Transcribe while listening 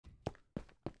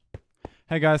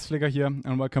Hey guys, Fligger here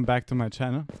and welcome back to my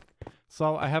channel.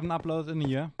 So I haven't uploaded in a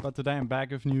year, but today I'm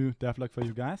back with new devlog for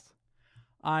you guys.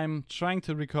 I'm trying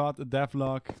to record a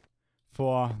devlog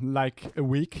for like a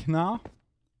week now,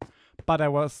 but I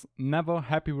was never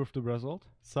happy with the result.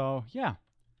 So yeah,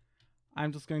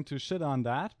 I'm just going to shit on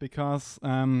that because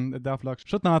the devlog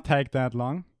should not take that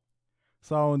long.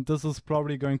 So this is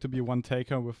probably going to be one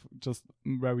taker with just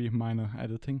very minor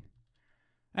editing.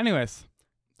 Anyways,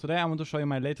 today I want to show you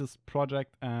my latest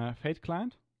project, Fate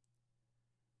Client.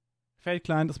 Fate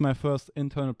Client is my first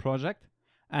internal project,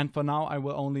 and for now I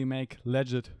will only make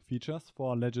legit features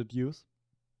for legit use.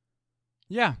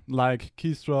 Yeah, like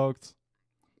keystrokes,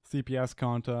 CPS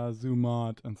counter, zoom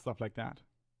mod and stuff like that.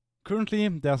 Currently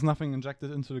there's nothing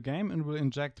injected into the game and will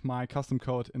inject my custom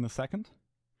code in a second.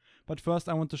 But first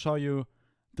I want to show you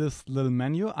this little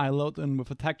menu I load in with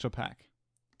a texture pack.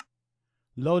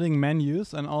 Loading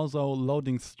menus and also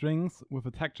loading strings with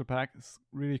a texture pack is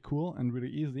really cool and really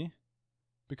easy,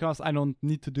 because I don't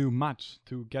need to do much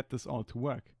to get this all to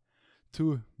work.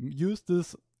 To use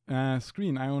this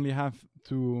screen, I only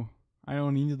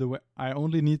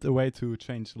need a way to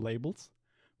change labels,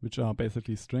 which are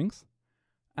basically strings,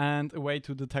 and a way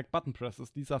to detect button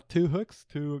presses. These are two hooks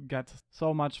to get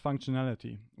so much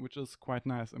functionality, which is quite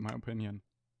nice in my opinion.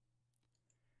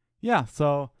 Yeah,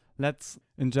 so let's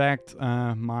inject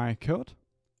my code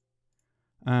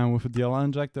with a DLL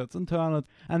injector. It's internal,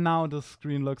 and now the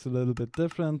screen looks a little bit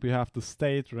different. We have the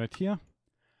state right here,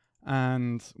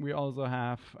 and we also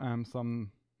have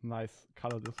some nice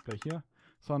color display here.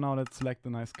 So now let's select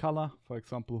a nice color, for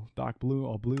example dark blue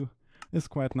or blue is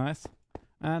quite nice.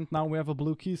 And now we have a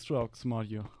blue keystrokes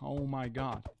module. Oh my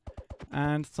god.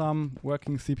 And some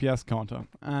working CPS counter.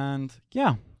 And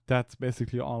yeah, that's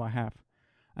basically all I have.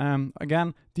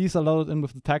 Again, these are loaded in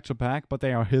with the texture pack, but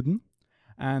they are hidden.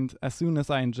 And as soon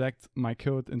as I inject my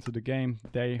code into the game,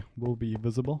 they will be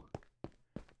visible.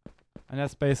 And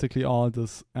that's basically all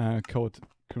this code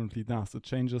currently does. It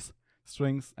changes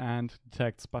strings and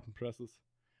detects button presses.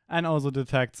 And also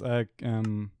detects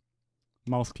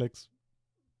mouse clicks.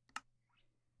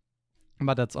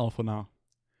 But that's all for now.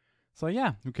 So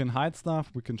yeah, we can hide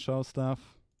stuff, we can show stuff.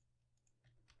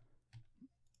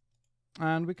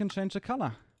 And we can change the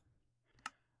color.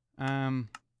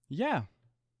 Yeah.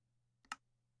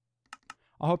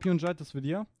 I hope you enjoyed this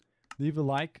video. Leave a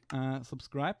like,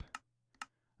 subscribe.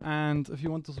 And if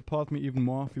you want to support me even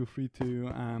more, feel free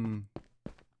to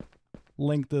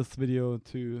link this video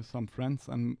to some friends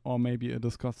or maybe a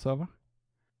Discord server.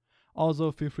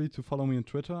 Also, feel free to follow me on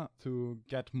Twitter to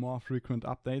get more frequent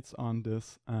updates on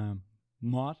this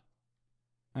mod.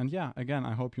 And yeah, again,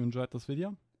 I hope you enjoyed this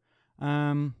video.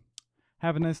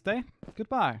 Have a nice day.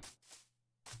 Goodbye.